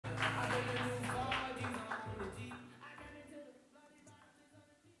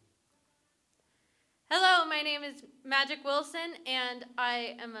my name is Magic Wilson, and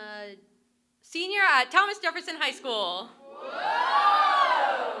I am a senior at Thomas Jefferson High School.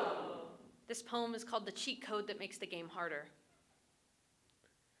 Whoa! This poem is called The Cheat Code That Makes the Game Harder.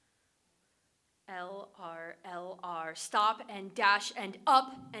 L-R, L-R, stop and dash and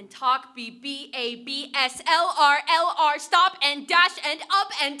up and talk, B-B-A-B-S, L-R, L-R, stop and dash and up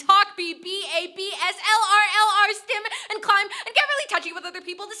and talk, B-B-A-B-S, L-R, L-R, stim and climb and get really touchy with other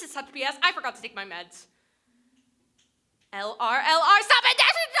people. This is such BS. I forgot to take my meds. L-R, L-R, stop and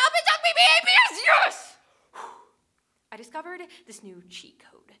dash and up and talk, B-B-A-B-S, yes! I discovered this new cheat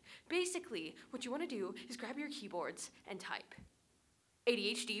code. Basically, what you want to do is grab your keyboards and type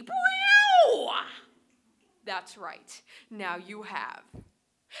ADHD. That's right. Now you have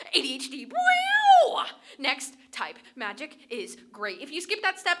ADHD. Next, type magic is great. If you skip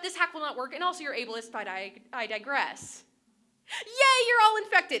that step, this hack will not work, and also you're ableist, but I digress. Yay, you're all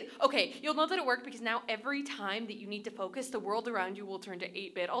infected. Okay, you'll know that it worked because now every time that you need to focus, the world around you will turn to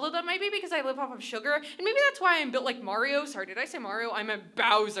 8-bit. Although that might be because I live off of sugar, and maybe that's why I'm built like Mario. Sorry, did I say Mario? I meant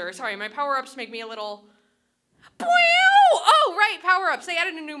Bowser. Sorry, my power-ups make me a little... Oh, right, power-ups. They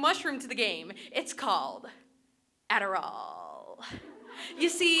added a new mushroom to the game. It's called Adderall. You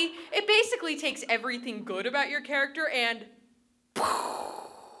see, it basically takes everything good about your character and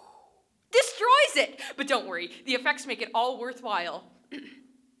destroys it. But don't worry, the effects make it all worthwhile.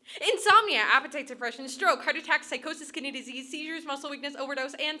 Insomnia, appetite suppression, stroke, heart attack, psychosis, kidney disease, seizures, muscle weakness,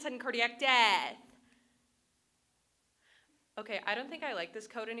 overdose, and sudden cardiac death. Okay, I don't think I like this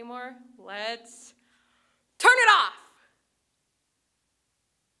code anymore. Let's turn it off!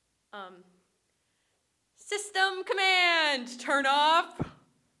 System command, turn off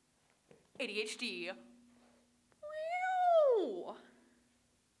ADHD. Wow.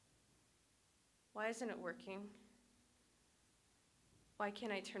 Why isn't it working? Why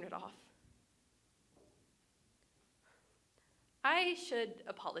can't I turn it off? I should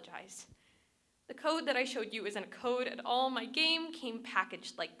apologize. The code that I showed you isn't a code at all. My game came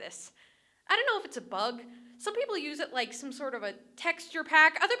packaged like this. I don't know if it's a bug. Some people use it like some sort of a texture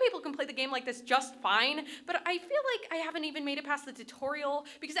pack. Other people can play the game like this just fine, but I feel like I haven't even made it past the tutorial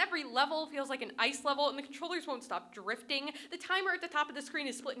because every level feels like an ice level and the controllers won't stop drifting. The timer at the top of the screen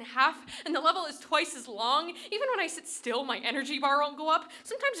is split in half and the level is twice as long. Even when I sit still, my energy bar won't go up.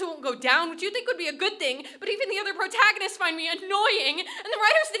 Sometimes it won't go down, which you'd think would be a good thing, but even the other protagonists find me annoying and the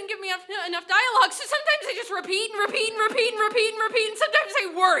writers didn't give me enough dialogue, so sometimes I just repeat and repeat and repeat and repeat and repeat, and sometimes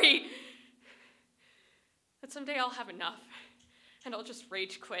I worry. But someday I'll have enough, and I'll just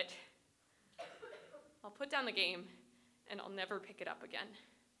rage quit. I'll put down the game, and I'll never pick it up again.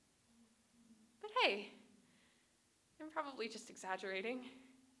 But hey, I'm probably just exaggerating.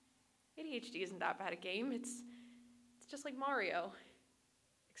 ADHD isn't that bad a game. It's just like Mario,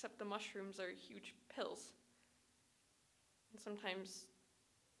 except the mushrooms are huge pills. And sometimes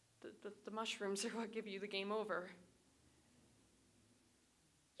the mushrooms are what give you the game over.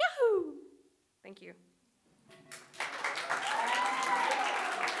 Yahoo! Thank you.